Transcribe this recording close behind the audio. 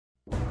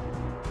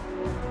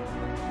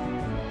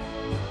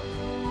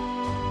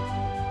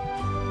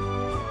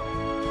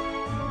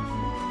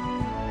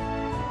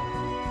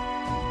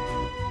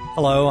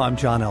Hello, I'm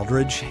John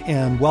Eldredge,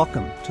 and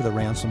welcome to the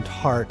Ransomed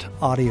Heart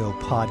audio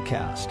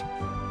podcast.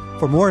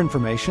 For more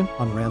information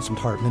on Ransomed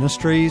Heart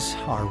Ministries,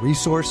 our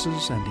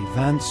resources and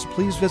events,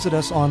 please visit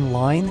us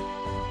online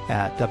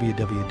at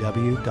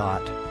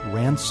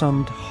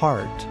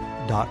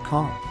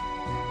www.ransomedheart.com.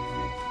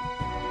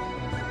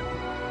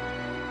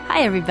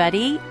 Hi,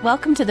 everybody.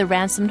 Welcome to the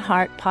Ransomed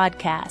Heart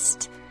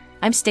podcast.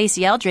 I'm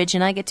Stasi Eldredge,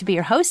 and I get to be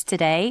your host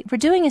today. We're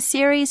doing a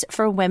series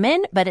for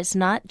women, but it's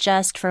not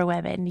just for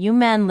women. You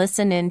men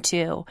listen in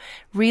too.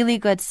 Really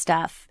good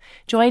stuff.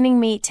 Joining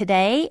me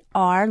today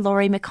are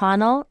Lori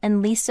McConnell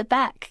and Lisa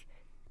Beck.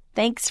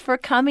 Thanks for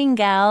coming,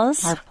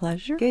 gals. Our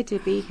pleasure. Good to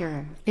be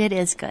here. It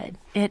is good.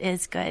 It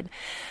is good.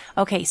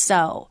 Okay,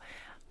 so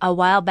a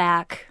while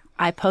back,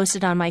 I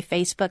posted on my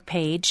Facebook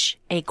page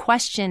a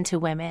question to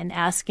women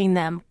asking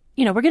them,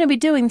 we're going to be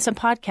doing some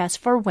podcasts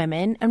for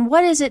women. And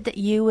what is it that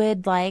you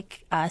would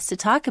like us to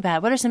talk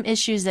about? What are some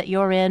issues that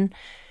you're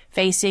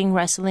facing,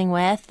 wrestling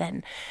with?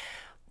 And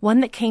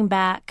one that came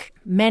back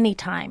many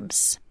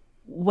times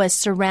was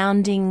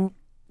surrounding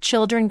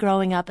children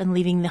growing up and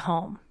leaving the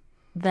home,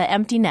 the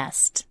empty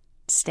nest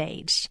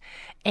stage.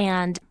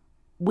 And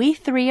we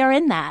three are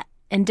in that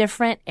in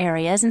different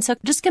areas. And so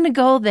just going to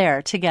go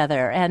there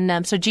together.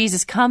 And so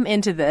Jesus, come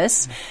into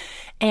this.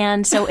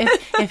 And so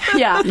if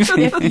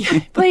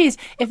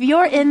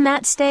you're in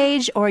that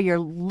stage or you're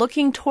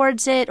looking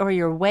towards it or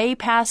you're way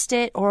past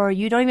it or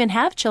you don't even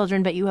have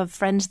children, but you have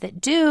friends that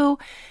do,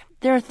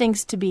 there are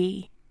things to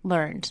be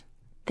learned,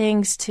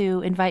 things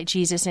to invite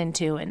Jesus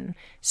into, and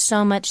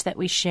so much that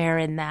we share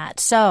in that.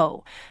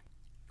 So,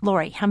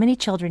 Lori, how many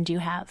children do you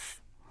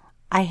have?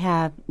 I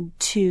have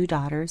 2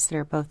 daughters that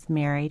are both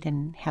married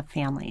and have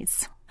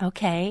families.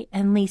 Okay.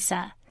 And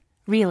Lisa?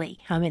 Really?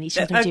 How many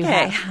children do you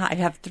have? I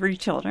have 3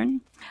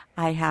 children.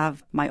 I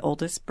have my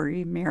oldest,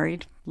 Bree,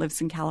 married,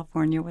 lives in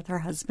California with her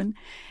husband,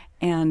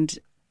 and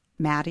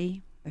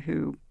Maddie,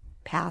 who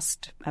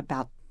passed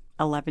about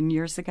 11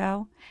 years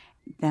ago.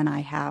 Then I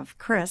have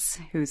Chris,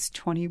 who's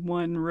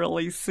 21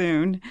 really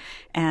soon,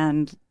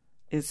 and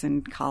is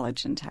in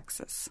college in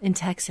Texas. In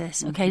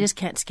Texas. Okay, I just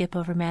can't skip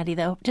over Maddie,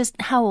 though. Just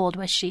how old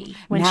was she?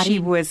 Maddie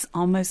was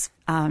almost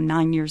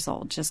 9 years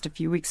old. Just a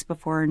few weeks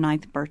before her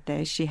 9th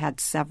birthday, she had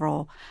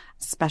several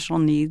special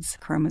needs,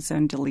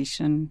 chromosome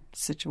deletion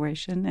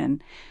situation,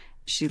 and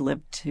she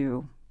lived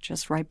to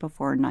just right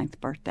before her 9th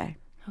birthday.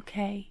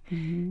 Okay.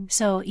 Mm-hmm.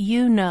 So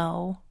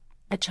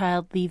a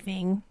child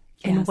leaving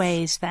in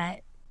ways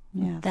that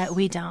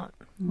we don't.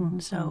 Mm-hmm.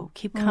 So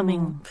keep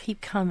coming,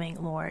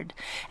 Lord.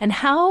 And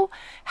how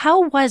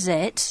was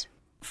it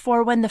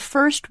for when the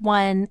first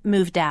one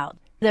moved out?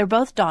 They're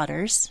both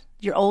daughters,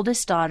 your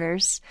oldest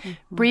daughters.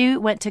 Mm-hmm. Bree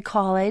went to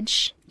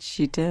college.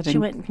 She did. She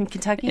went in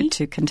Kentucky?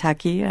 To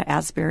Kentucky,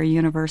 Asbury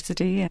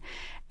University,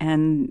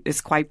 and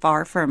is quite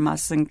far from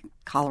us in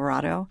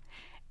Colorado.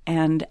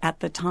 And at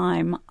the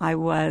time, I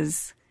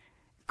was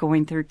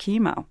going through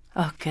chemo.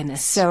 Oh,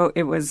 goodness. So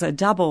it was a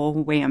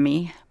double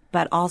whammy,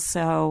 but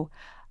also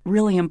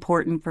really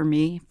important for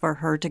me, for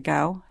her to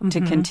go,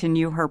 to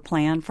continue her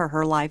plan for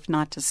her life,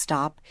 not to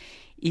stop.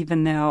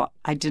 Even though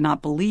I did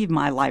not believe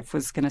my life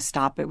was going to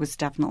stop, it was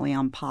definitely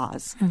on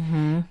pause.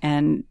 Mm-hmm.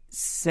 And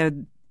so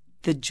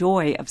the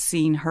joy of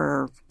seeing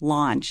her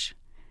launch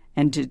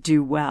and to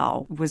do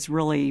well was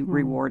really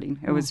rewarding.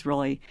 It was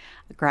really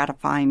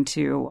gratifying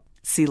to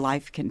see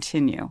life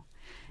continue.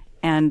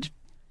 And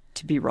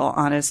to be real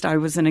honest, I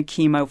was in a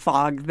chemo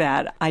fog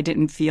that I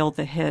didn't feel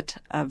the hit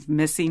of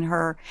missing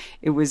her.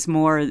 It was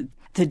more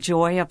the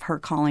joy of her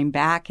calling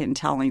back and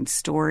telling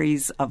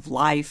stories of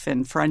life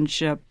and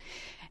friendship.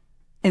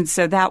 And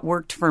so that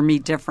worked for me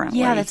differently.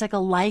 Yeah, that's like a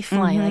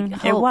lifeline, like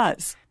hope. It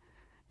was.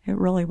 It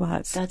really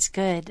was. That's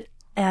good.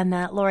 And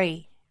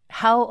Lori,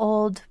 how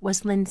old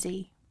was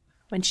Lindsay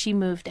when she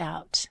moved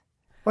out?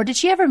 Or did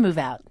she ever move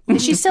out?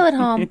 Is she still at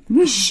home?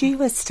 She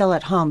was still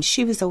at home.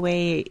 She was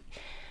away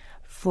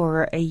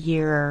for a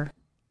year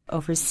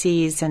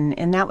overseas,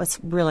 and that was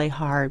really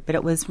hard. But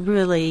it was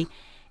really,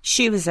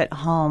 she was at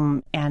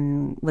home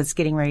and was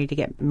getting ready to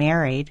get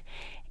married,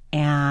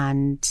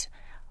 and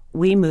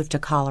we moved to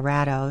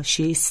Colorado.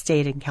 She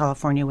stayed in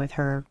California with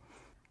her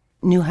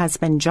new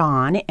husband,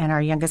 John, and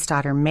our youngest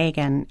daughter,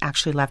 Megan,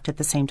 actually left at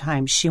the same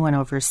time. She went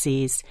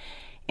overseas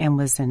and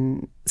was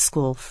in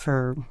school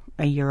for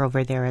a year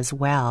over there as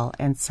well.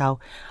 And so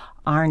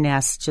our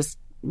nest just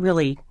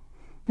really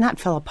not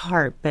fell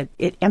apart, but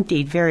it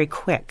emptied very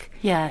quick.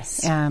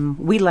 Yes.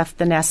 We left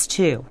the nest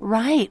too.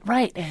 Right.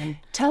 And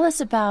tell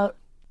us about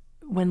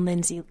when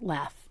Lindsay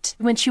left.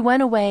 When she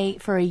went away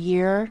for a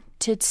year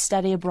to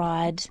study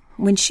abroad.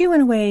 When she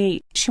went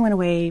away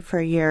for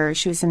a year.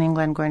 She was in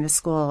England going to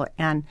school,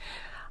 and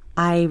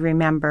I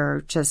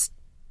remember just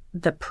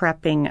the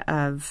prepping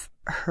of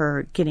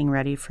her getting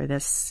ready for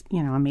this,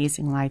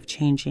 amazing,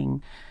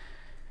 life-changing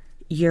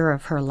year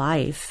of her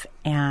life.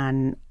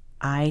 And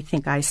I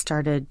think I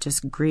started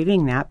just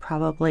grieving that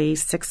probably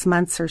 6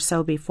 months or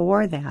so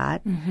before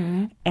that,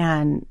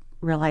 and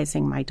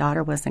realizing my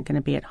daughter wasn't going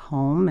to be at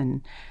home,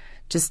 and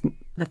just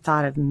the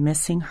thought of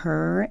missing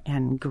her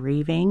and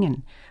grieving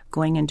and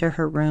going into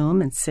her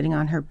room and sitting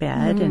on her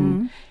bed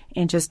and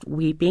just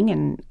weeping.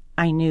 And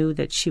I knew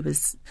that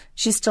she's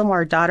still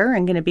our daughter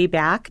and going to be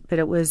back, but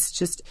it was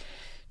just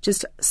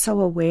so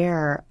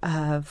aware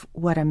of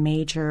what a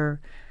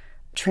major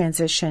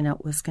transition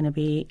it was going to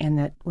be, and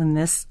that when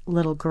this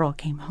little girl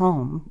came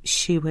home,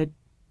 she would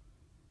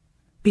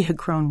be a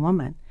grown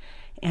woman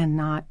and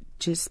not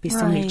just be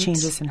so many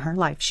changes in her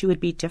life. She would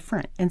be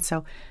different. And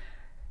so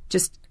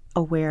just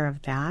aware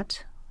of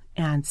that.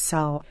 And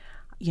so,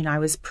 I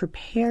was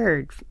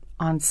prepared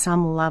on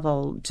some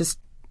level. Just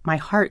my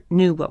heart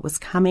knew what was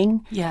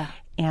coming. Yeah.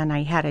 And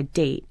I had a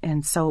date.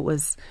 And so it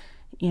was,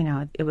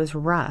 it was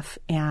rough.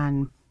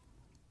 And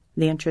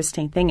the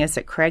interesting thing is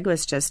that Craig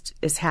was just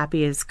as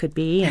happy as could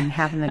be and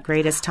having the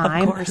greatest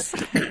time. Of course.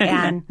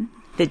 And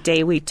the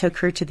day we took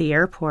her to the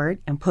airport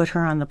and put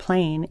her on the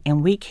plane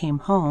and we came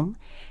home,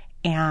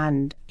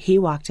 and he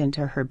walked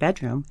into her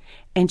bedroom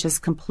and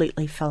just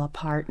completely fell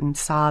apart and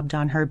sobbed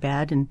on her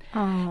bed. And,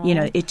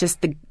 it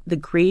just, the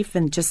grief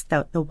and just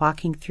the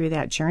walking through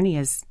that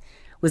journey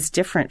was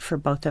different for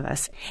both of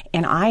us.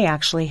 And I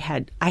actually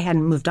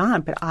hadn't moved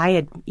on, but I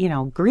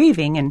had,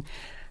 grieving. And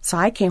so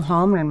I came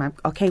home and I'm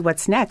like, okay,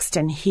 what's next?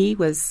 And he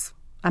was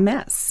a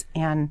mess.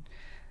 And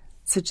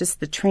so just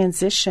the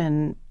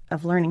transition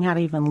of learning how to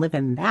even live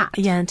in that.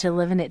 Yeah, and to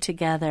live in it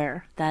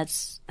together.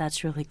 That's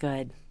really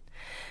good.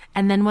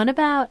 And then what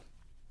about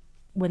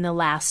when the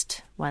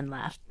last one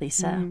left,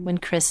 Lisa, when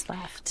Chris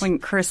left? When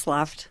Chris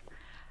left,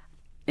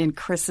 and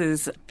Chris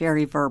is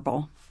very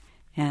verbal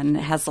and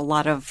has a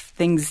lot of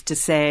things to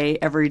say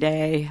every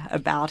day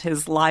about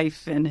his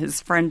life and his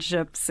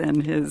friendships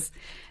and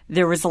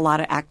there was a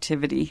lot of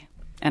activity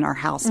in our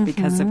house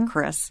because of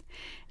Chris.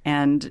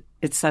 And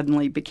it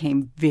suddenly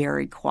became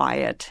very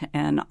quiet,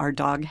 and our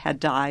dog had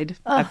died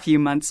a few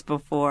months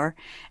before.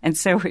 And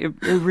so it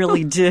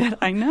really did.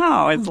 I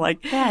know. It's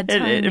like bad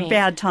timing.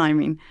 Bad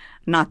timing.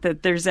 Not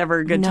that there's ever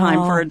a good time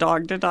for a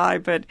dog to die,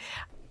 but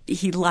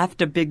he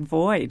left a big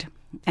void.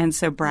 And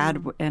so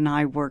Brad and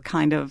I were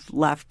kind of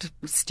left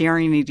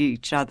staring at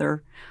each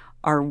other,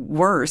 or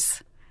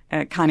worse,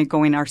 kind of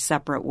going our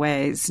separate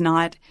ways,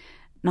 not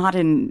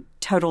in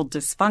total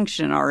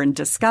dysfunction or in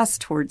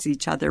disgust towards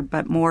each other,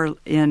 but more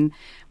in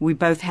we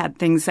both had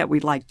things that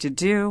we liked to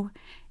do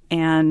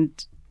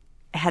and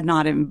had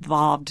not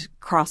involved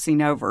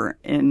crossing over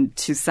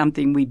into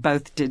something we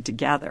both did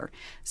together.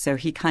 So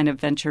he kind of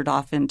ventured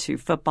off into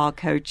football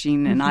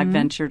coaching, and I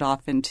ventured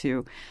off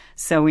into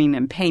sewing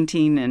and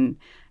painting and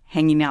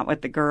hanging out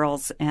with the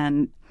girls.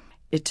 And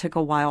it took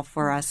a while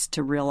for us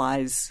to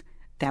realize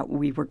that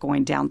we were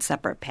going down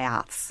separate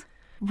paths.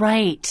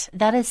 Right.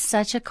 That is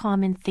such a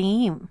common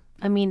theme.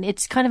 I mean,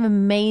 it's kind of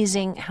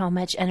amazing how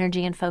much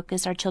energy and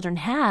focus our children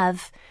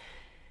have.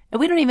 And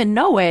we don't even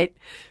know it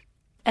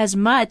as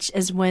much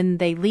as when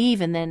they leave.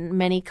 And then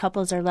many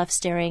couples are left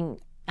staring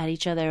at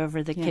each other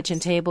over the kitchen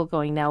table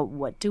going, now,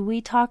 what do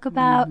we talk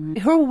about?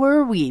 Who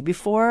were we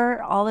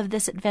before all of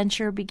this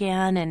adventure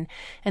began? And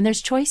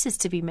there's choices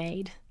to be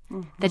made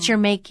that you're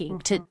making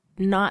to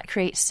not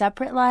create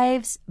separate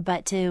lives,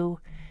 but to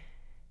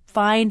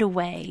find a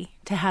way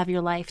to have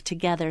your life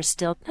together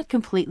still, not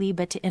completely,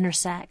 but to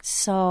intersect.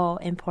 So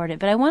important.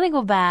 But I want to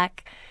go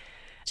back,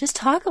 just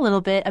talk a little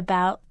bit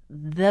about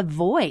the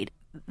void.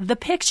 The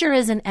picture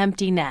is an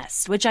empty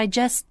nest, which I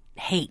just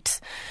hate.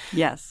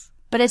 Yes.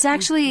 But it's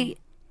actually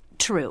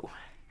true.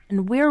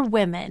 And we're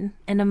women,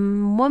 in a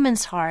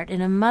woman's heart,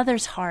 in a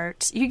mother's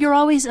heart. You're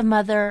always a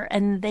mother,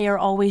 and they are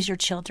always your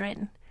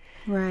children.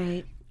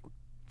 Right.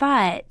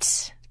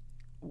 But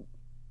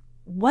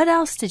what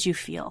else did you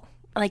feel?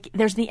 Like,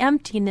 there's the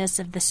emptiness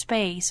of the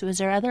space. Was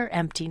there other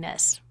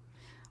emptiness?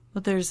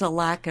 Well, there's a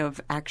lack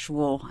of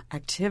actual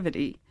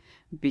activity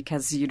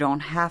because you don't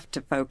have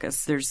to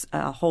focus. There's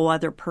a whole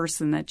other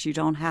person that you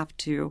don't have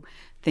to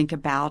think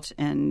about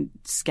and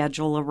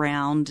schedule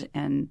around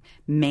and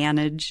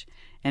manage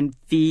and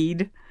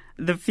feed.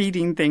 The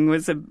feeding thing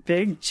was a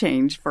big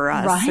change for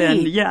us. Right.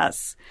 And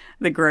yes,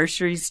 the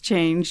groceries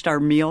changed. Our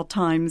meal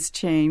times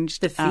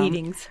changed. The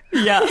feedings.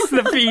 Yes,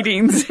 the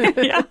feedings.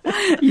 Yeah.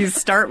 You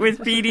start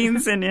with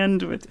feedings and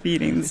end with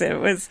feedings. It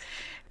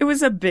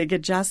was a big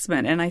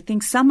adjustment. And I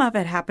think some of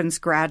it happens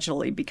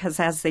gradually because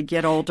as they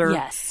get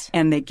older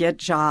and they get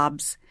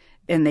jobs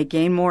and they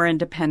gain more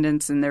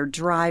independence and they're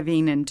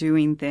driving and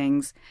doing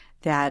things,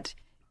 that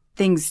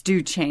things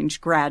do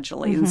change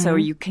gradually. And so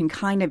you can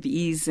kind of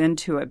ease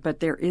into it. But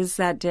there is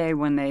that day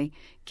when they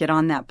get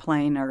on that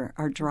plane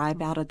or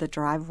drive out of the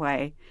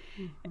driveway,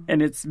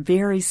 and it's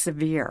very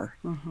severe.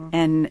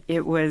 And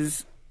it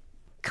was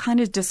kind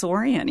of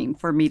disorienting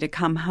for me to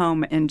come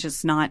home and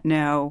just not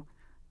know,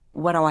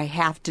 what do I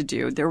have to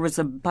do? There was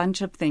a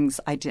bunch of things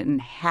I didn't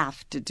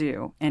have to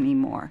do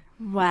anymore.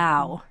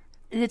 Wow.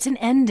 It's an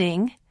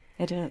ending.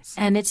 It is.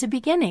 And it's a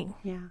beginning,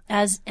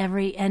 as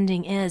every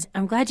ending is.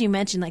 I'm glad you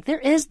mentioned, there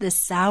is this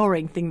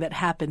souring thing that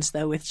happens,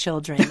 though, with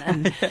children.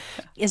 And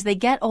as they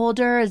get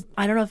older,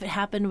 I don't know if it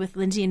happened with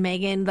Lindsay and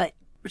Megan, but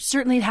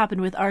certainly it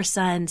happened with our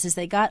sons as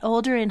they got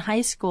older in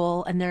high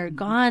school and they're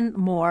gone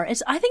more.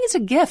 I think it's a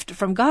gift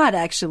from God,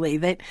 actually,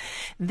 that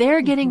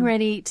they're getting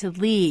ready to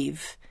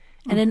leave.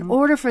 And in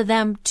order for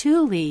them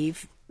to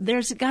leave,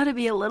 there's got to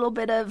be a little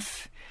bit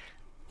of,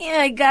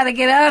 I got to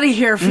get out of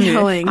here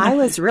feeling. I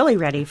was really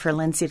ready for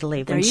Lindsay to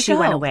leave when she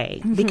went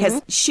away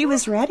because she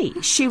was ready.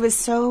 She was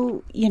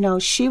so,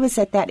 she was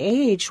at that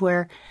age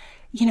where,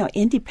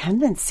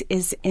 independence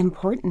is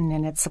important,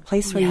 and it's a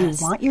place where you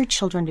want your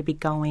children to be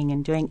going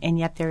and doing, and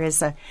yet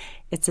it's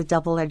a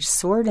double-edged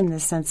sword in the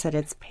sense that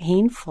it's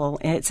painful,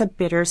 and it's a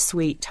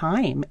bittersweet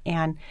time,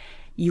 and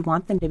you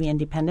want them to be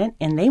independent,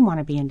 and they want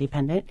to be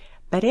independent,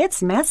 but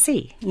it's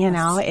messy, and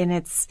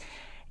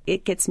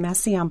it gets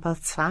messy on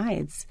both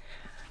sides.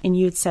 And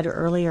you had said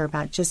earlier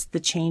about just the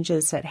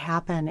changes that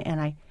happen,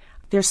 and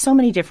there's so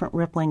many different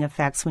rippling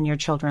effects when your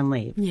children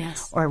leave,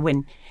 or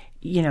when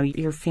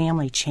your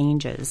family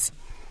changes.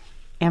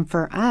 And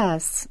for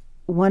us,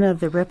 one of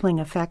the rippling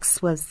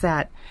effects was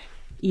that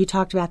you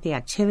talked about the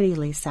activity,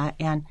 Lisa,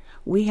 and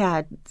we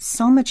had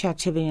so much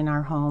activity in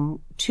our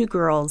home. 2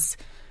 girls.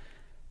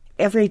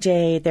 Every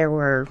day there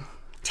were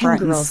 10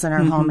 girls in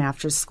our home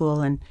after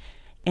school,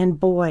 and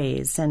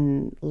boys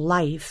and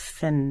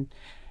life and,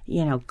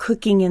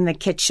 cooking in the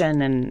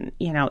kitchen and,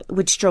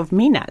 which drove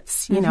me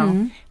nuts,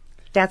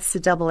 That's the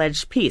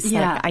double-edged piece.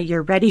 Yeah. Like,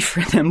 you're ready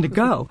for them to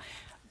go.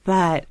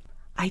 But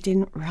I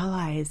didn't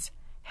realize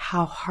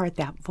how hard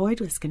that void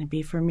was going to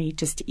be for me,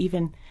 just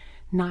even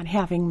not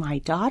having my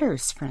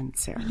daughter's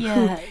friends there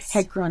who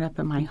had grown up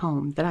in my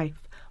home that I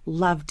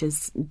loved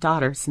as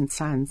daughters and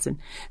sons. And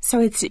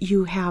so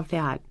you have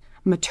that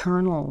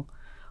maternal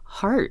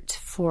heart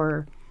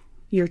for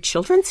your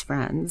children's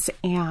friends.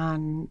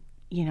 And,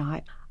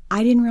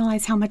 I didn't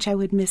realize how much I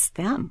would miss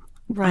them.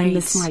 Right. I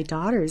miss my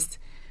daughters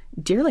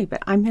dearly,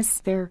 but I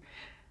miss their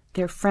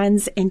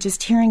friends and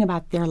just hearing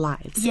about their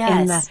lives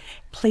and the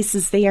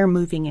places they are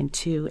moving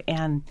into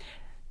and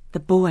the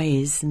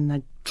boys and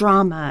the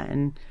drama.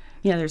 And,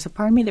 there's a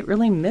part of me that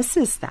really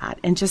misses that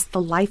and just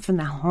the life in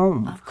the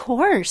home. Of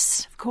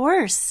course.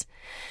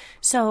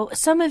 So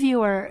some of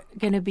you are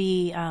going to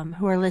be,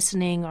 who are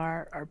listening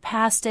are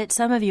past it.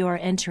 Some of you are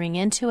entering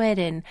into it.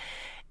 And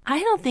I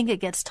don't think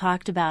it gets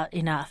talked about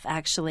enough,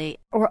 actually,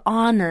 or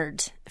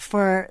honored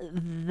for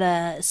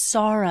the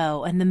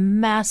sorrow and the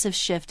massive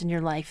shift in your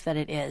life that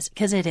it is,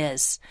 because it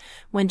is.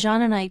 When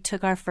John and I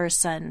took our first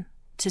son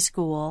to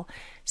school,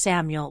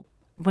 Samuel,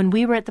 when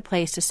we were at the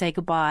place to say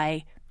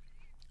goodbye,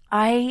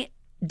 I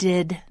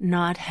did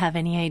not have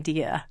any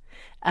idea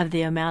of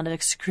the amount of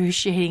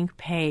excruciating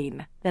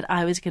pain that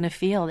I was going to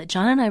feel, that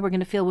John and I were going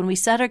to feel. When we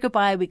said our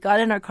goodbye, we got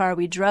in our car,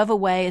 we drove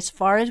away as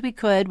far as we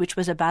could, which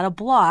was about a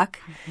block,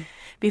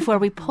 before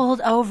we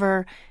pulled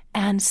over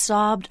and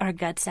sobbed our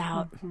guts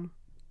out.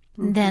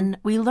 Then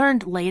we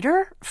learned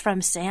later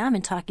from Sam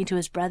and talking to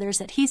his brothers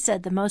that he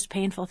said the most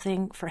painful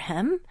thing for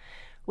him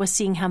was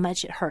seeing how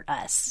much it hurt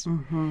us.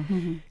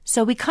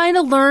 So we kind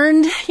of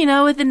learned,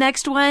 with the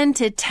next one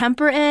to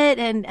temper it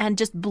and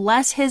just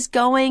bless his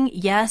going.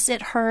 Yes,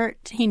 it hurt.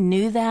 He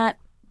knew that,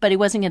 but he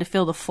wasn't going to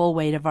feel the full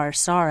weight of our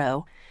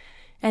sorrow.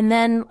 And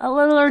then I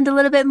learned a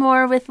little bit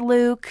more with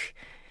Luke.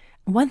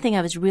 One thing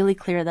I was really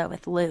clear, though,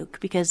 with Luke,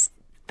 because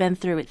been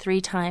through it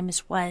 3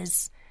 times,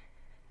 was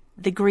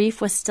the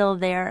grief was still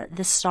there,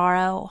 the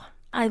sorrow.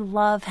 I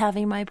love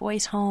having my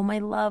boys home. I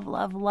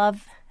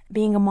love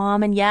being a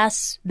mom. And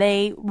yes,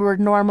 they were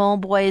normal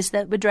boys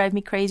that would drive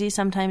me crazy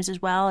sometimes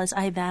as well as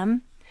I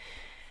them.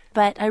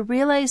 But I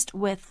realized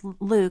with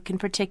Luke in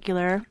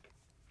particular,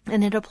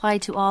 and it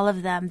applied to all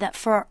of them, that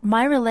for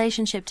my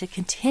relationship to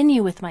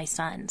continue with my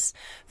sons,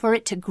 for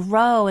it to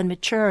grow and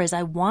mature as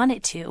I want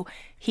it to,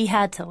 he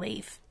had to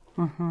leave.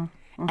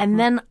 And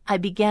then I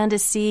began to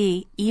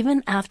see,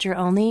 even after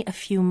only a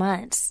few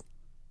months,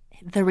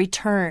 the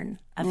return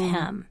of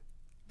him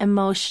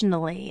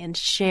emotionally and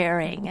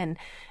sharing and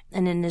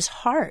in his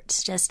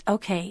heart, just,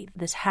 okay,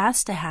 this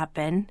has to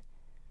happen,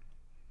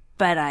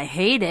 but I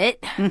hate it.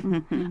 I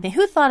mean,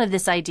 who thought of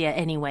this idea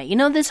anyway?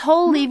 This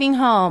whole leaving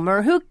home,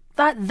 or who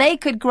thought they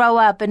could grow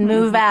up and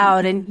move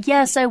out? And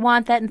yes, I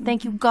want that, and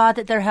thank you, God,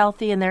 that they're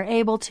healthy and they're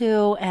able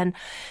to, and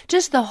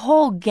just the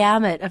whole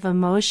gamut of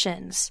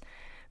emotions.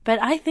 But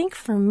I think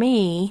for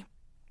me,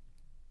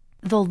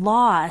 the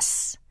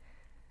loss,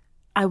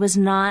 I was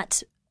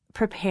not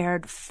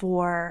prepared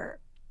for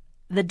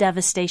the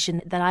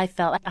devastation that I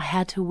felt. I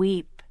had to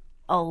weep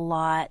a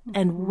lot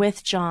and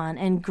with John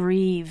and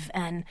grieve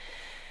and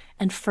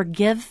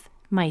forgive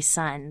my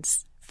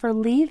sons for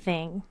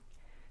leaving.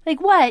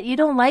 Like, what? You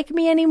don't like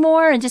me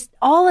anymore? And just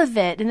all of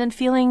it. And then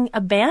feeling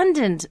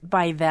abandoned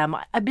by them.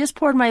 I just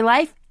poured my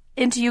life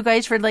into you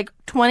guys for like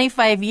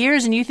 25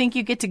 years, and you think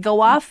you get to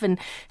go off and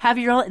have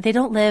your own. They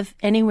don't live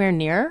anywhere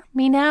near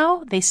me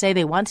now. They say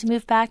they want to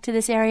move back to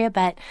this area,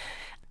 but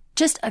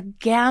just a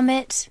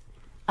gamut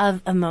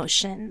of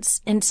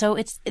emotions. And so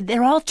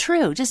they're all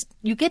true. Just,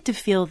 you get to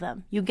feel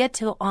them. You get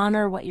to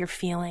honor what you're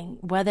feeling,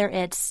 whether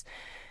it's,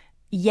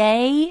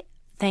 yay,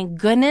 thank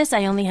goodness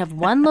I only have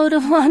one load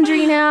of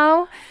laundry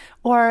now,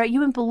 Or you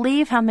wouldn't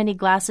believe how many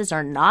glasses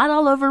are not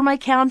all over my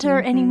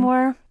counter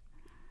anymore.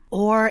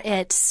 Or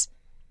it's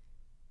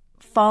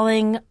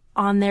falling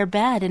on their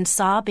bed and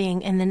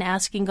sobbing and then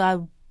asking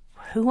God,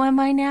 who am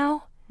I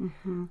now?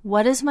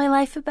 What is my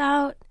life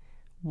about?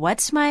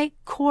 What's my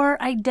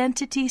core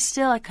identity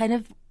still?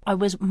 I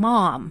was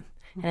mom,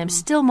 and I'm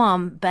still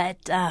mom,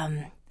 but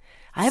I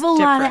have a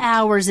lot of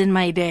hours in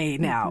my day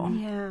now.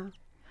 Yeah.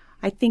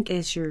 I think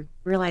as you're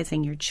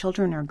realizing your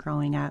children are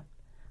growing up,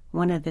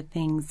 one of the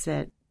things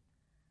that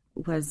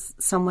was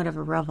somewhat of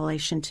a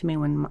revelation to me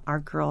when our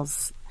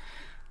girls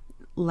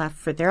left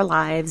for their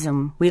lives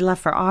and we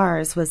left for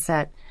ours was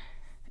that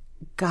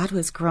God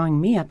was growing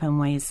me up in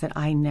ways that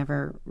I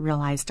never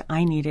realized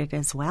I needed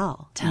as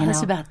well. Tell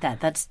us about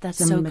that. That's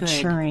so good.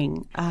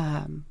 Maturing,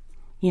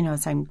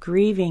 as I'm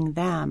grieving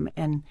them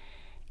and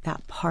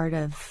that part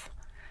of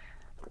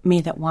me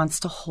that wants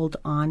to hold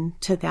on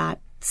to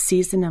that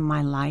season in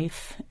my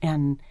life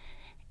and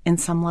in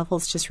some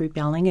levels just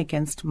rebelling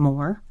against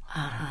more.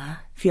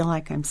 Feel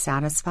like I'm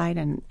satisfied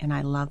and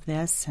I love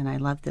this and I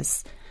love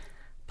this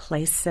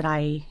place that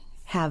I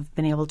have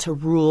been able to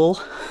rule.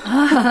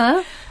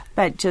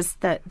 But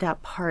just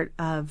that part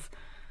of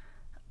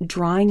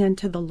drawing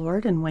unto the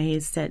Lord in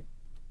ways that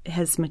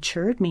has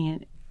matured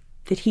me,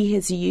 that He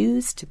has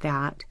used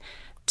that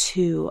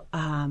to,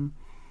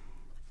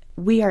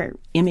 we are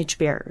image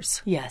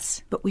bearers.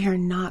 Yes. But we are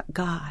not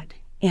God.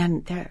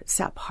 And there's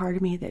that part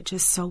of me that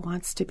just so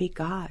wants to be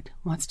God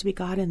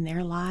in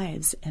their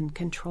lives and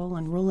control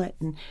and rule it.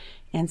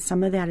 And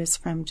some of that is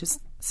from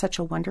just such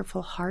a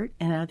wonderful heart,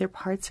 and other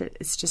parts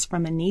it's just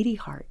from a needy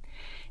heart.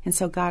 And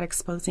so God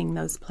exposing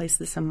those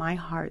places in my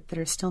heart that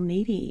are still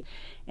needy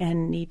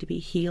and need to be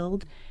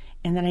healed,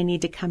 and that I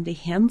need to come to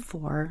Him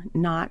for,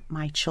 not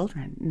my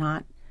children,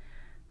 not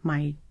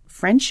my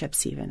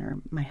friendships even,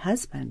 or my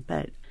husband,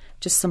 but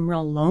just some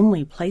real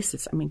lonely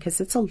places. I mean,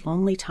 because it's a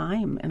lonely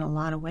time in a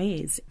lot of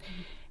ways.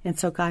 And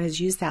so God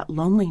has used that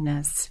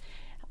loneliness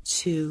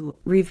to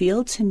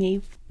reveal to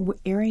me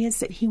areas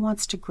that He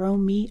wants to grow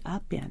me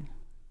up in.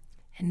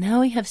 And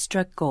now we have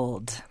struck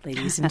gold,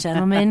 ladies and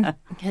gentlemen,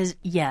 because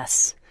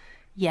yes,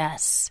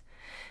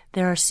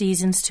 there are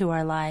seasons to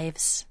our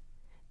lives.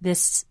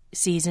 This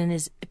season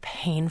is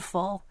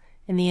painful,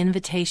 and the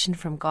invitation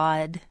from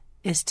God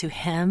is to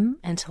Him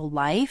and to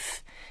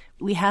life.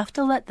 We have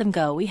to let them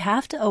go. We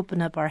have to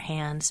open up our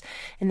hands.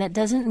 And that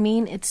doesn't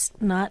mean it's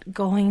not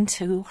going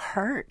to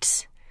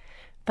hurt.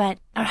 But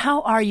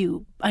how are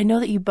you? I know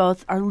that you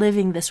both are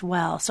living this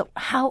well. So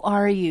how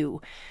are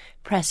you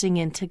pressing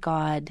into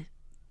God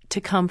to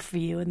come for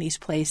you in these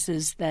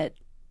places that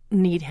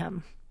need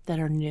Him, that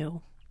are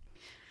new?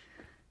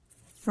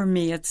 For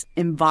me, it's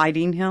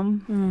inviting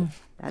Him,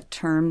 that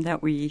term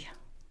that we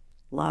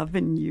love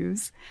and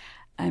use.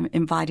 I'm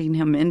inviting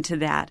Him into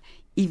that,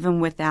 even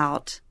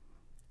without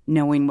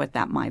knowing what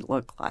that might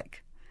look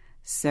like.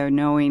 So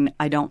knowing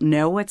I don't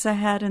know what's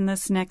ahead in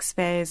this next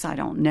phase. I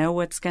don't know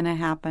what's going to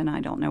happen.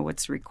 I don't know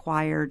what's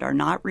required or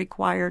not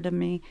required of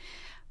me,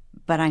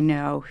 but I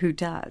know who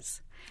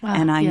does.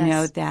 And I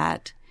know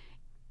that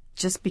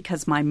just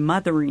because my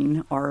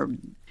mothering or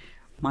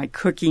my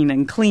cooking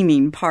and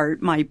cleaning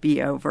part might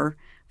be over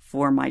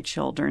for my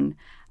children,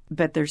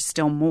 but there's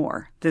still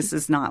more. This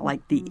is not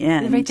like the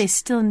end. Right, they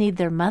still need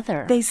their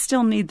mother. They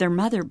still need their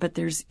mother, but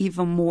there's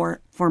even more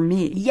for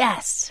me.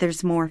 Yes.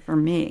 There's more for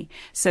me.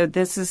 So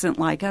this isn't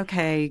like,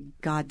 okay,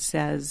 God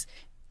says,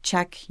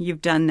 check,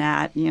 you've done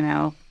that,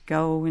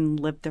 go and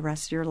live the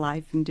rest of your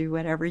life and do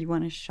whatever you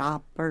want to,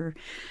 shop or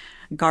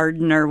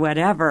garden or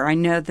whatever. I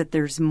know that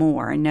there's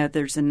more. I know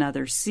there's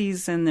another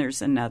season,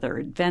 there's another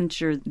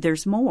adventure,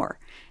 there's more.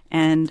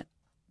 And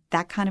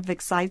that kind of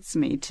excites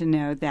me to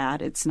know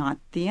that it's not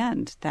the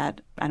end,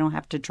 that I don't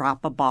have to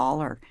drop a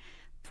ball or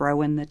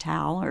throw in the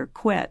towel or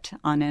quit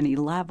on any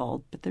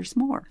level, but there's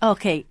more.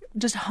 Okay,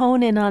 just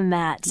hone in on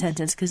that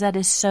sentence because that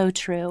is so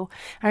true.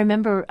 I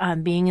remember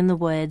being in the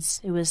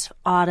woods. It was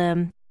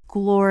autumn,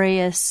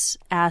 glorious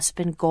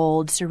aspen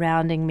gold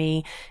surrounding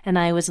me, and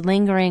I was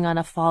lingering on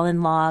a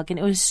fallen log, and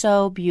it was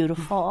so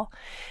beautiful.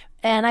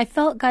 And I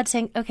felt God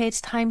saying, okay,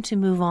 it's time to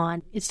move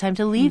on. It's time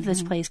to leave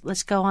this place.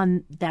 Let's go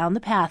on down the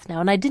path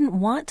now. And I didn't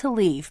want to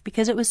leave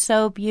because it was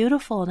so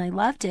beautiful and I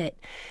loved it.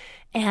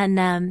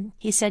 And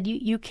He said,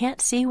 you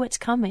can't see what's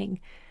coming,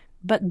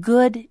 but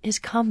good is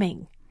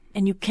coming.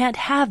 And you can't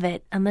have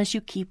it unless you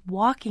keep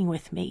walking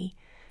with me.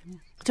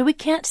 So we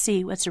can't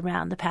see what's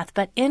around the path.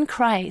 But in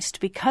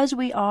Christ, because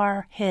we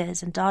are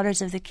His and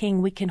daughters of the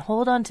King, we can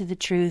hold on to the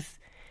truth.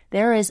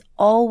 There is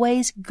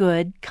always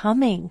good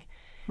coming.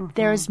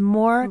 There's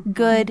more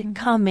good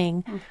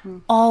coming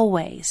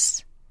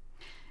always.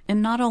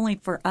 And not only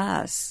for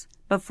us,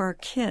 but for our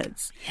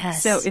kids.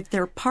 Yes. So if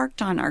they're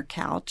parked on our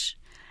couch,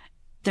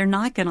 they're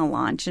not going to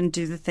launch and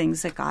do the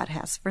things that God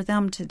has for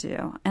them to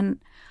do. And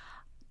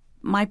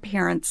my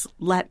parents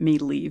let me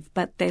leave,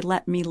 but they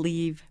let me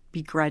leave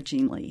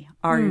begrudgingly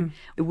or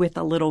with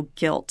a little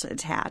guilt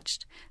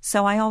attached.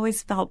 So I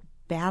always felt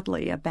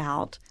badly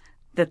about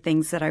the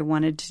things that I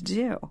wanted to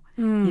do.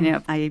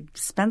 I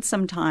spent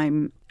some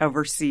time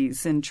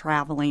overseas and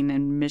traveling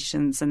and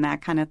missions and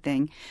that kind of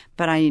thing,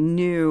 but I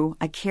knew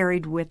I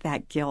carried with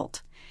that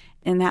guilt.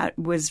 And that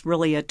was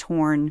really a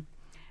torn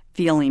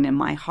feeling in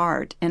my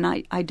heart. And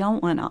I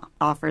don't want to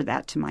offer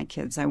that to my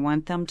kids. I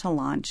want them to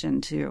launch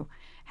and to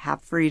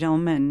have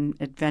freedom and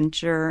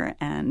adventure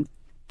and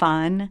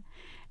fun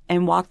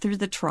and walk through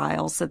the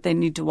trials that they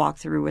need to walk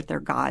through with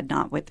their God,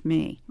 not with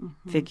me,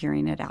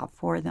 figuring it out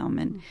for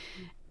them.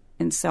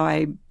 And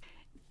so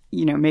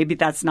maybe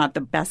that's not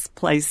the best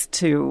place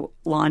to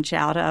launch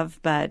out of,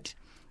 but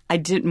I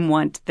didn't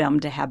want them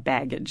to have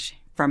baggage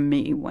from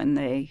me when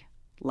they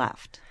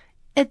left.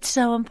 It's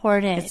so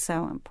important. It's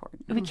so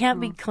important. We can't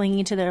be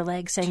clinging to their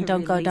legs saying,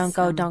 don't go, don't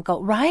go, don't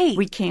go. Right.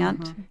 We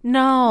can't.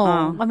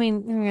 No. I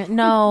mean,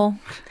 no.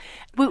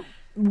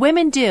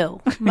 Women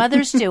do.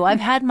 Mothers do. I've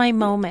had my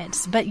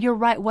moments. But you're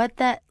right. What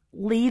that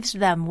leaves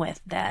them with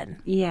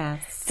then.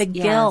 Yes. The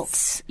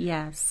guilt.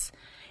 Yes.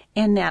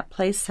 And that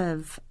place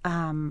of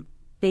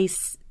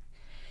is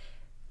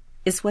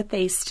what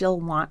they still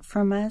want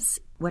from us,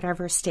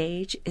 whatever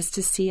stage, is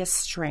to see a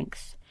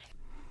strength,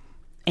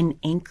 an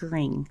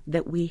anchoring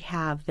that we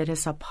have that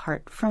is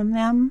apart from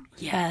them.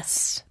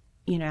 Yes.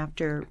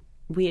 After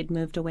we had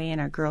moved away and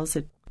our girls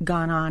had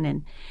gone on,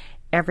 and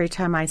every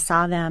time I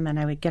saw them and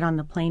I would get on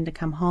the plane to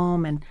come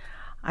home and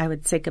I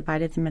would say goodbye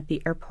to them at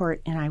the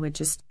airport and I would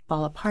just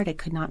fall apart. I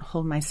could not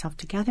hold myself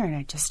together and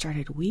I just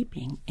started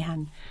weeping.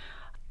 And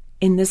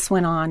this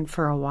went on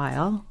for a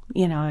while,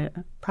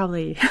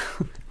 probably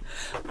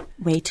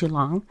way too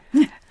long.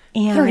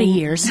 And 30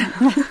 years.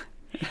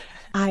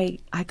 I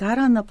got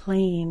on the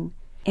plane,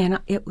 and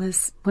it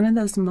was one of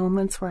those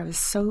moments where it was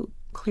so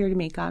clear to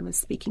me God was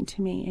speaking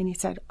to me. And he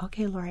said,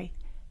 okay, Lori,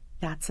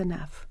 that's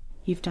enough.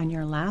 You've done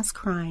your last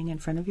crying in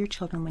front of your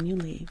children when you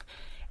leave.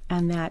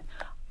 And that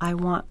I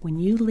want, when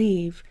you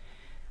leave,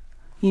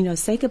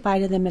 say goodbye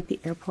to them at the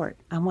airport.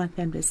 I want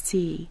them to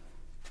see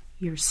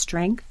your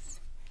strength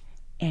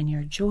and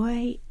your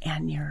joy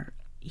and your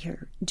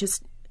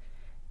just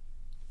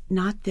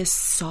not this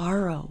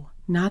sorrow,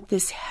 not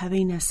this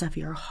heaviness of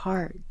your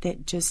heart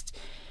that just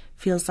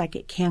feels like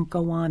it can't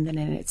go on, then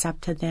it's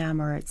up to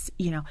them, or it's,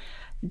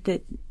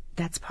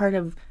 that's part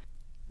of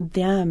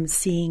them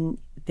seeing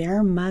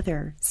their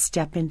mother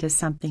step into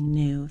something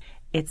new.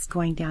 It's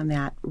going down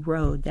that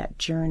road, that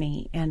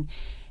journey, and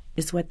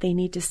is what they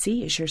need to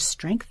see is your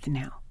strength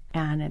now.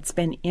 And it's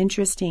been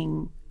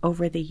interesting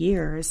over the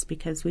years,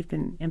 because we've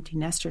been empty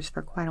nesters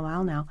for quite a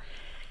while now,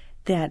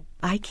 that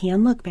I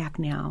can look back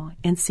now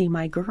and see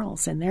my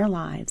girls and their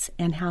lives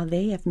and how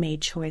they have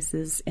made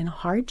choices and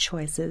hard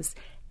choices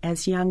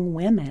as young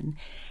women.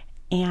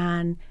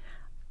 And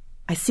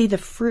I see the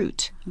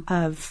fruit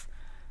of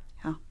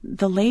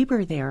the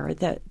labor there,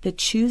 the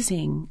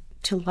choosing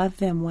to love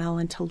them well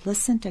and to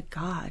listen to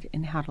God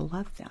and how to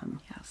love them.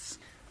 Yes.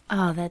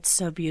 Oh, that's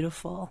so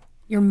beautiful.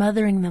 You're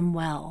mothering them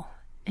well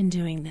in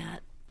doing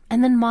that.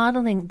 And then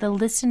modeling the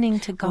listening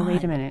to God. Oh,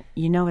 wait a minute.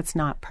 It's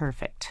not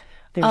perfect.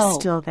 There's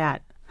still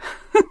that.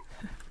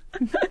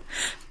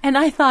 And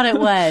I thought it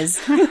was.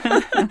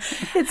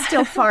 It's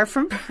still far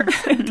from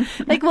perfect.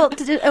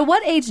 At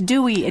what age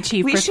do we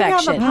achieve perfection? We should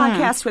have a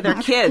podcast with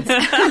our kids.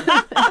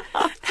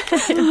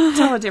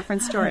 Tell a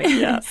different story.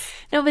 Yes.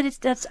 No, but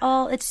that's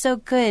all. It's so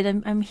good.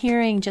 I'm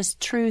hearing just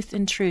truth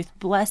and truth,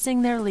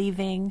 blessing their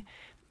leaving,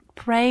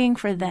 praying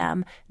for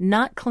them,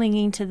 not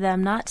clinging to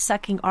them, not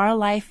sucking our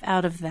life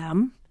out of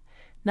them,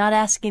 not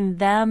asking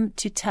them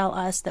to tell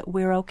us that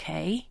we're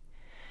okay,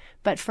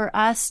 but for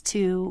us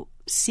to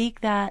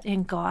seek that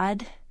in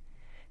God,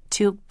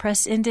 to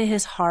press into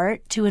his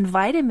heart, to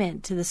invite him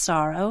into the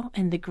sorrow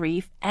and the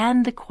grief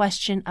and the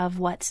question of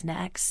what's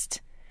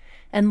next,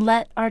 and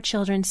let our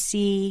children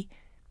see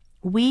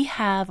we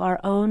have our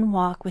own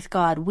walk with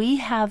God. We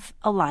have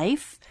a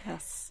life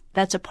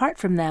that's apart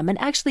from them. And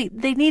actually,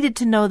 they needed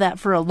to know that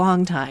for a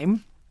long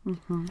time.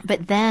 Mm-hmm.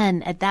 But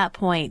then at that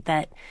point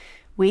that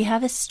we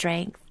have a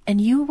strength, and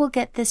you will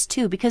get this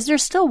too, because they're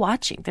still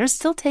watching. They're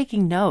still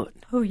taking note.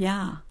 Oh,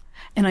 yeah.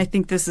 And I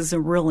think this is a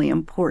really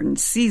important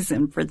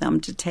season for them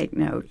to take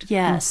note.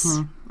 Yes.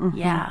 Mm-hmm. Mm-hmm.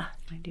 Yeah.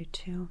 I do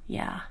too.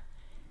 Yeah.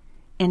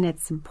 And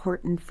it's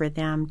important for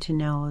them to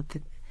know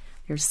that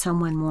there's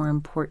someone more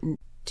important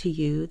to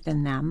you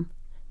than them,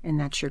 and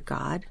that's your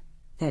God.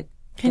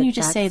 Can you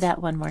just say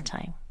that one more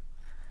time?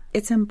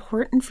 It's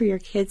important for your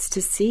kids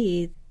to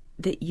see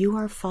that you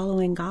are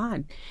following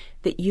God,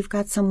 that you've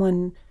got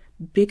someone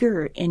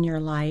bigger in your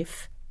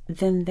life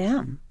than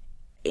them.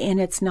 And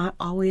it's not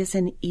always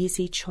an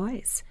easy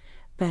choice,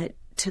 but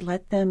to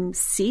let them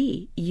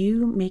see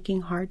you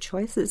making hard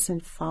choices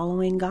and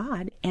following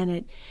God.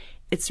 And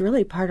it's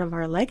really part of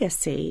our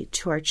legacy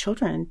to our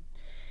children.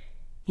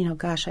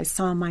 I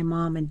saw my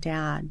mom and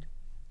dad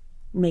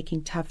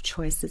making tough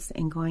choices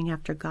and going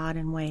after God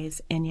in ways,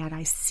 and yet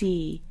I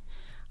see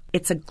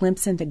it's a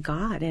glimpse into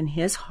God and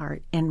his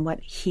heart and what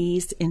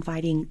he's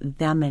inviting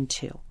them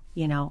into.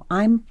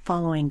 I'm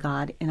following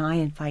God, and I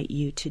invite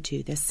you to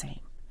do the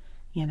same.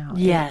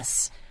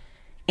 Yes.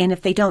 And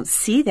if they don't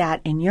see that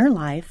in your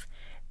life,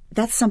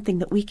 that's something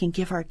that we can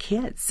give our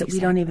kids that we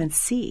don't even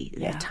see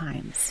at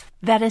times.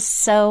 That is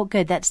so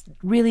good. That's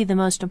really the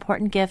most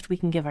important gift we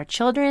can give our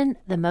children.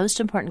 The most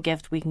important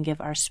gift we can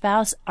give our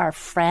spouse, our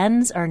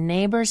friends, our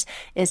neighbors,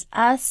 is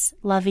us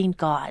loving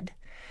God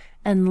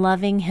and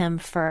loving Him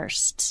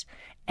first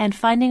and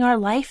finding our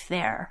life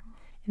there.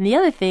 And the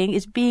other thing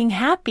is being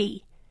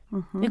happy.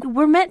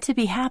 We're meant to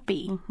be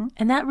happy.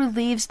 And that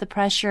relieves the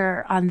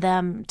pressure on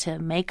them to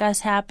make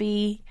us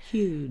happy.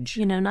 Huge.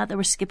 Not that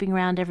we're skipping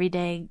around every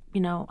day,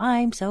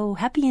 I'm so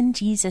happy in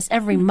Jesus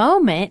every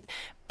moment,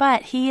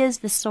 but He is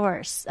the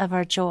source of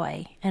our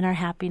joy and our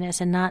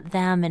happiness and not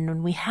them. And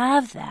when we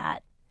have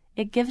that,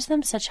 it gives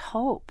them such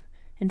hope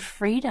and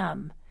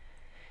freedom.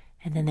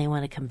 And then they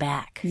want to come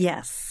back.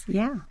 Yes.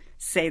 Yeah.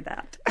 Say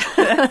that.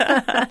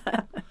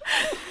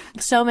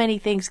 So many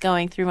things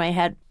going through my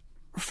head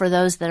for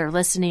those that are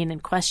listening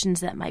and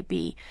questions that might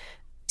be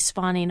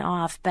spawning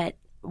off. But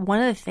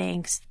one of the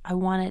things I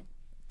want to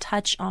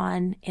touch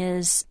on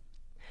is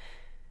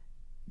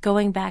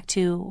going back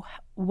to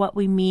what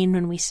we mean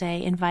when we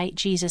say invite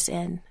Jesus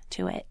in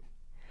to it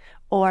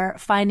or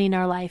finding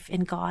our life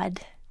in God.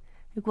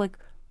 Like,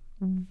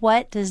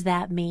 what does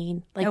that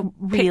mean? Like,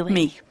 really? Pick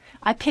me.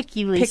 I pick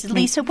you, Lisa. Pick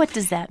me. Lisa, what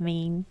does that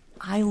mean?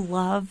 I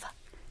love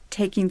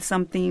taking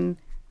something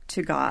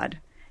to God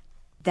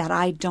that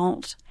I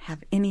don't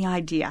have any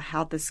idea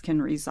how this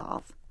can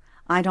resolve.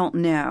 I don't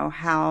know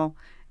how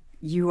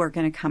you are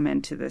going to come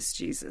into this,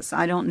 Jesus.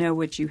 I don't know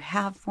what you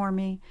have for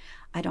me.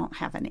 I don't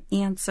have an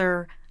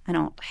answer. I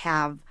don't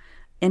have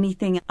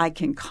anything I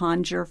can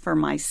conjure for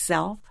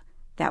myself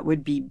that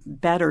would be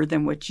better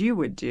than what you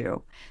would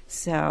do.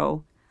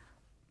 So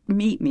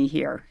meet me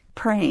here,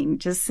 praying,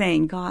 just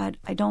saying, God,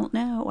 I don't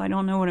know. I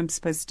don't know what I'm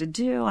supposed to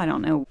do. I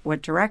don't know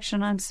what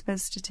direction I'm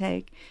supposed to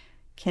take.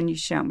 Can you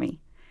show me?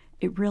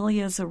 It really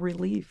is a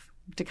relief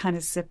to kind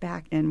of sit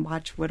back and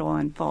watch what will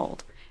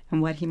unfold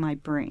and what He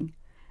might bring.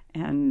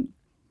 And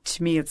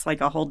to me, it's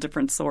like a whole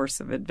different source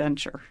of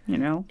adventure,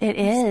 It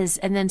is.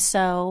 And then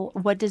so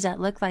what does that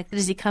look like?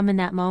 Does He come in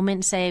that moment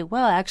and say,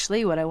 well,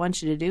 actually, what I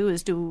want you to do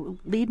is to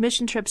lead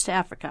mission trips to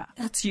Africa?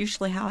 That's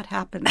usually how it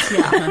happens.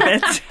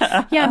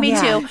 Yeah. Yeah, me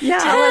too.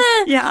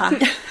 Yeah. Yeah.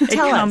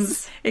 Tell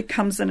us. It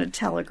comes in a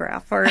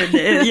telegraph or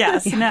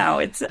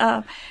it's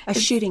A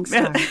shooting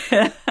star.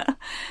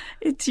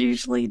 It's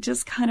usually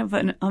just kind of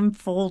an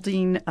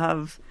unfolding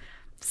of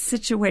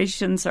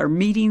situations or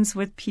meetings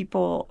with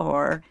people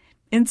or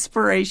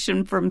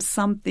inspiration from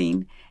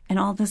something, and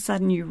all of a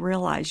sudden you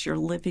realize you're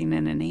living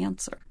in an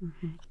answer.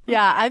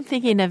 Yeah, I'm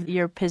thinking of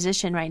your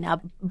position right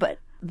now, but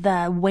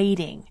the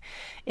waiting.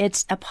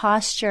 It's a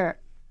posture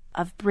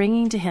of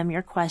bringing to Him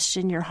your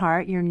question, your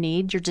heart, your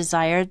need, your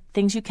desire,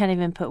 things you can't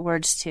even put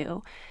words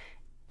to,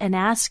 and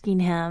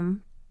asking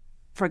Him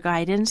for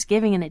guidance,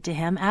 giving it to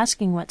Him,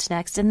 asking what's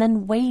next, and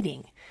then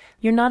waiting.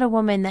 You're not a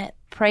woman that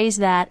prays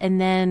that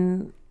and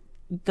then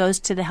goes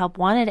to the help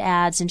wanted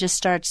ads and just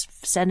starts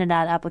sending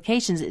out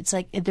applications. It's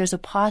like there's a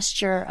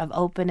posture of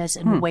openness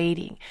and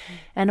waiting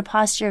and a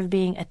posture of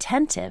being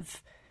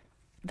attentive.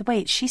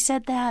 Wait, she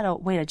said that? Oh,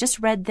 wait, I just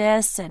read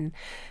this. And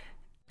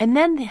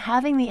then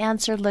having the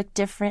answer look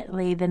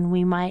differently than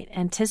we might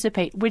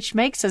anticipate, which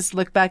makes us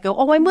look back and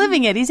go, oh, I'm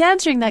living it. He's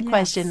answering that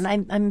question.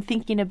 I'm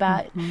thinking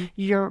about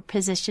your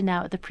position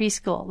now at the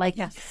preschool. Like,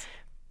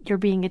 you're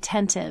being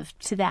attentive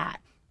to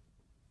that.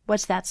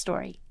 What's that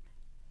story?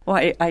 Well,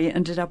 I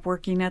ended up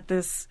working at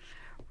this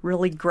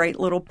really great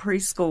little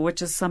preschool,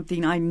 which is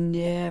something I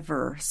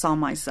never saw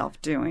myself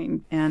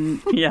doing.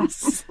 And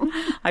yes,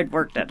 I'd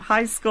worked at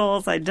high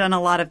schools. I'd done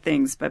a lot of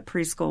things, but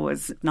preschool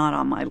was not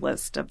on my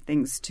list of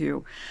things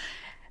to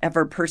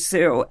ever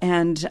pursue.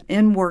 And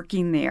in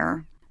working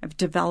there, I've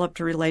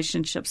developed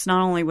relationships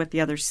not only with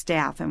the other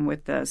staff and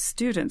with the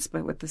students,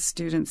 but with the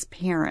students'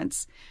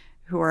 parents,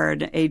 who are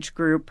an age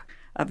group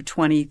of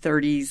 20,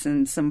 30s,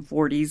 and some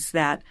 40s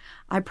that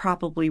I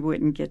probably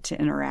wouldn't get to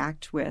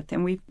interact with.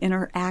 And we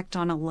interact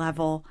on a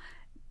level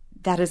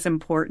that is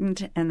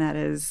important and that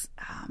is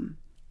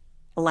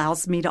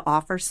allows me to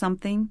offer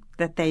something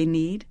that they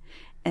need.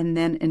 And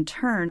then in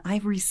turn, I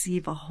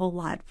receive a whole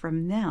lot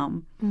from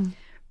them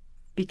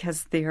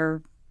because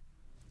they're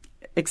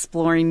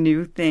exploring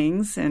new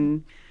things.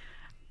 And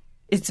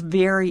it's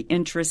very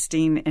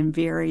interesting and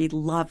very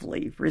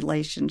lovely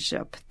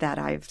relationship that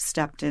I've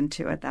stepped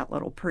into at that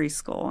little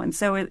preschool. And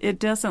so it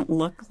doesn't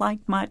look like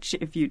much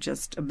if you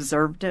just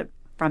observed it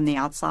from the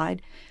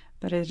outside,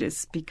 but it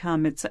has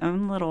become its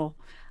own little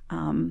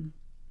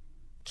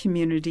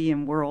community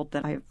and world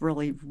that I've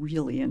really,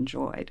 really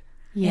enjoyed.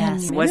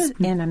 Yes.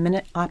 And a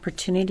minute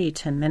opportunity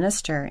to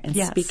minister and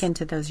speak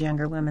into those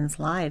younger women's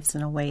lives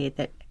in a way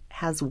that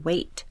has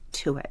weight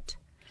to it.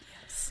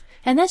 Yes.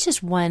 And that's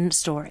just one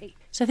story.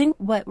 So I think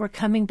what we're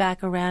coming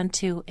back around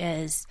to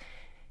is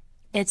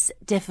it's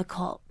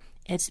difficult.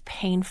 It's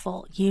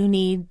painful. You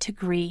need to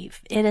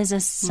grieve. It is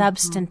a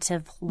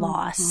substantive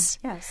loss.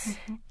 Yes.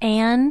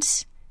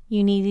 And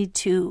you needed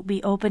to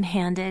be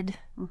open-handed,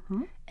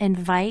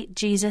 invite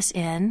Jesus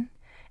in,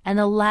 and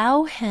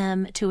allow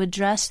Him to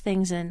address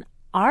things in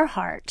our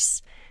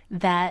hearts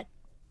that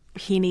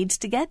he needs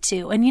to get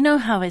to. And you know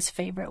how his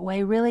favorite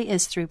way really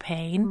is through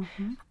pain.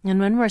 And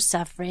when we're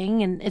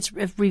suffering, and it's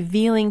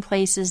revealing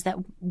places that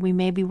we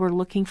maybe were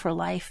looking for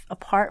life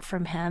apart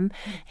from him,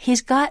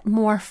 he's got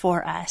more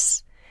for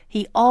us.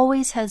 He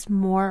always has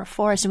more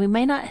for us. And we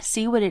may not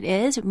see what it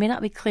is. It may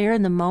not be clear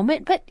in the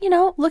moment, but,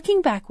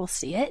 looking back, we'll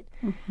see it.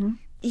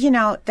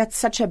 That's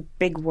such a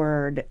big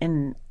word,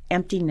 an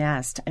empty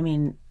nest. I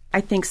mean, I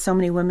think so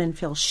many women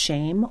feel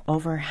shame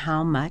over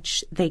how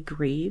much they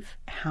grieve,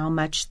 how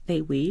much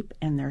they weep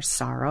and their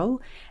sorrow,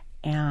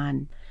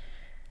 and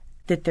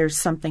that there's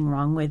something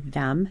wrong with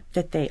them,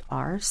 that they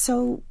are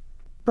so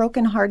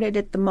brokenhearted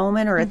at the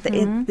moment or at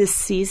this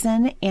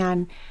season.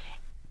 And,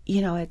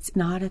 it's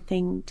not a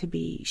thing to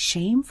be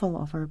shameful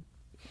over.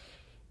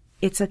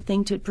 It's a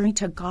thing to bring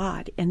to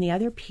God. And the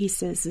other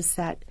piece is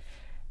that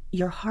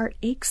your heart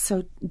aches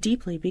so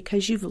deeply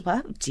because you've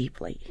loved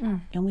deeply.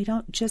 And we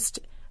don't just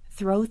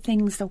throw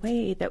things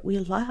away that we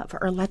love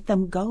or let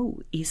them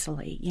go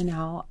easily.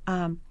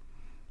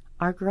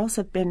 Our girls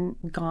have been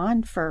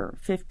gone for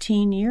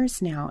 15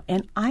 years now,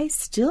 and I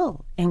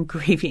still am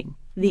grieving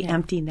the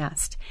empty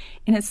nest.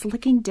 And it's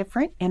looking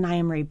different, and I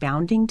am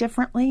rebounding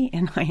differently,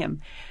 and I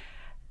am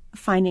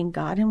finding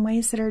God in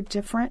ways that are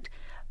different.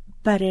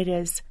 But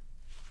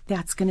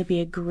that's going to be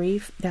a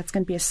grief, that's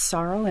going to be a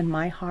sorrow in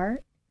my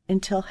heart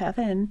until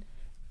heaven.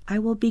 I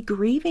will be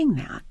grieving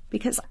that,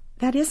 because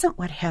that isn't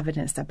what heaven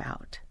is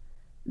about.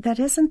 That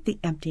isn't the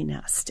empty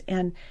nest.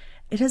 And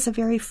it is a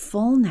very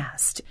full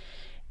nest,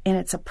 and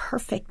it's a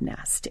perfect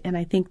nest. And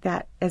I think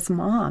that as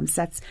moms,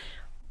 that's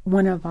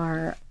one of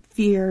our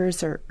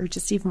fears, or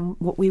just even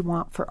what we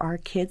want for our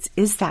kids,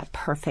 is that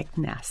perfect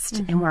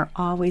nest. And we're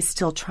always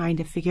still trying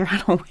to figure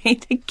out a way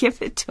to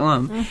give it to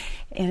them.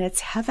 And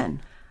it's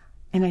heaven.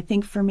 And I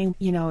think for me,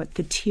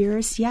 the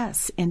tears,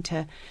 yes, and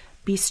to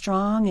be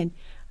strong and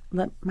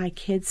let my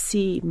kids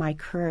see my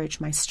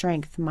courage, my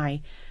strength,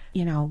 my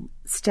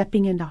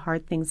stepping into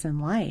hard things in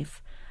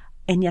life.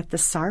 And yet the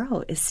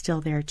sorrow is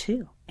still there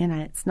too. And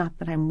it's not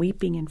that I'm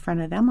weeping in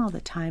front of them all the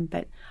time,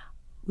 but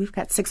we've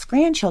got 6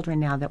 grandchildren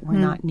now that we're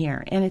not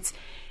near. And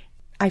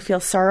I feel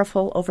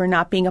sorrowful over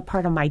not being a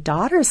part of my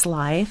daughter's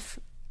life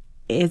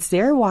as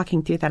they're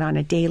walking through that on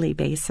a daily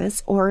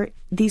basis, or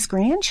these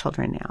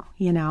grandchildren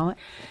now,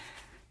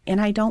 And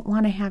I don't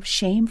want to have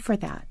shame for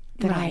that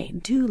I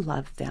do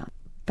love them.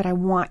 But I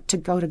want to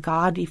go to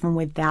God even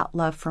with that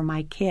love for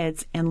my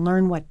kids and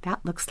learn what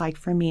that looks like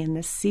for me in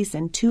this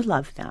season to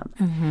love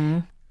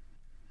them.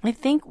 I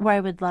think where I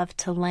would love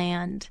to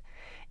land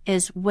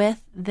is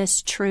with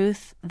this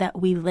truth that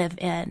we live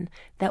in,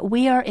 that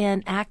we are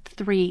in Act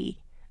 3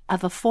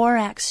 of a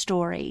 4-act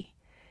story,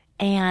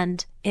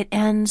 and it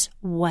ends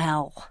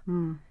well.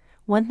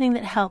 One thing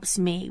that helps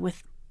me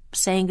with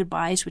saying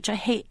goodbyes, which I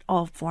hate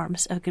all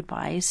forms of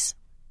goodbyes,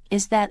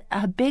 is that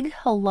a big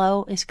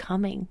hello is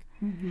coming.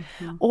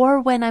 Or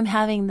when I'm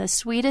having the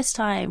sweetest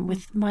time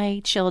with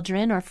my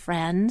children or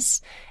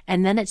friends,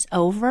 and then it's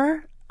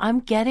over, I'm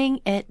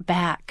getting it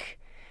back.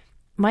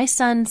 My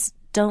sons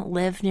don't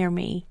live near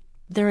me.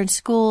 They're in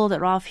school,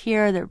 they're off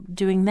here, they're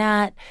doing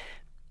that.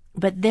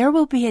 But there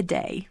will be a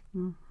day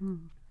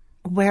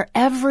where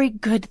every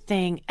good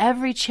thing,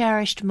 every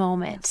cherished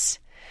moment,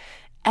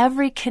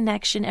 every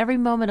connection, every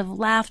moment of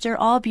laughter,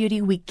 all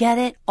beauty, we get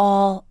it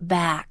all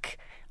back.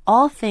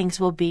 All things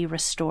will be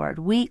restored.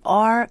 We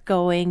are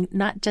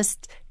not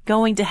just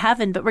going to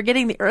heaven, but we're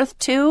getting the earth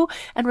too,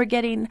 and we're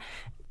getting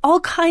all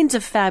kinds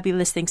of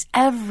fabulous things,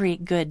 every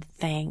good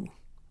thing.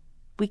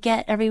 We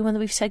get everyone that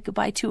we've said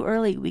goodbye to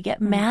early. We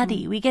get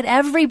Maddie. We get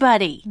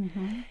everybody.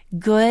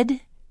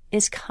 Good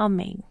is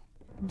coming.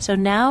 So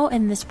now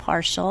in this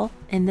partial,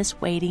 in this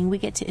waiting, we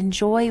get to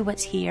enjoy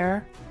what's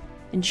here,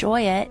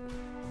 enjoy it,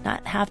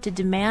 not have to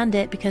demand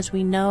it, because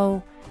we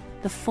know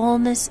the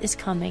fullness is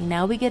coming.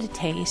 Now we get a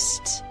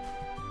taste,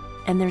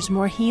 and there's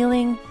more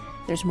healing,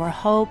 there's more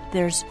hope,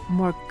 there's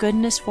more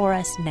goodness for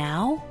us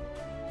now.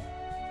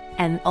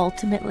 And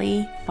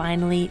ultimately,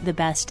 finally, the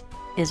best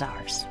is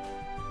ours.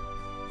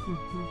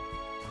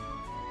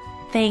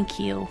 Thank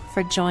you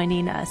for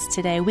joining us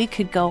today. We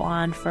could go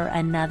on for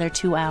another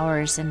 2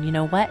 hours, and you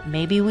know what?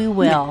 Maybe we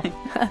will.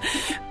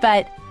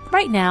 But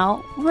right now,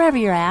 wherever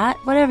you're at,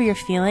 whatever you're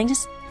feeling,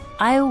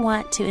 I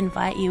want to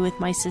invite you with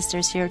my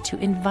sisters here to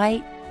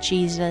invite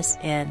Jesus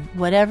in.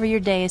 Whatever your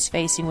day is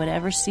facing,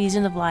 whatever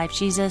season of life,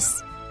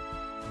 Jesus,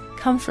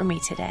 come for me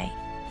today.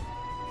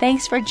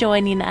 Thanks for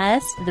joining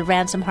us, the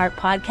Ransomed Heart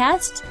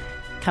Podcast.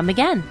 Come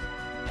again.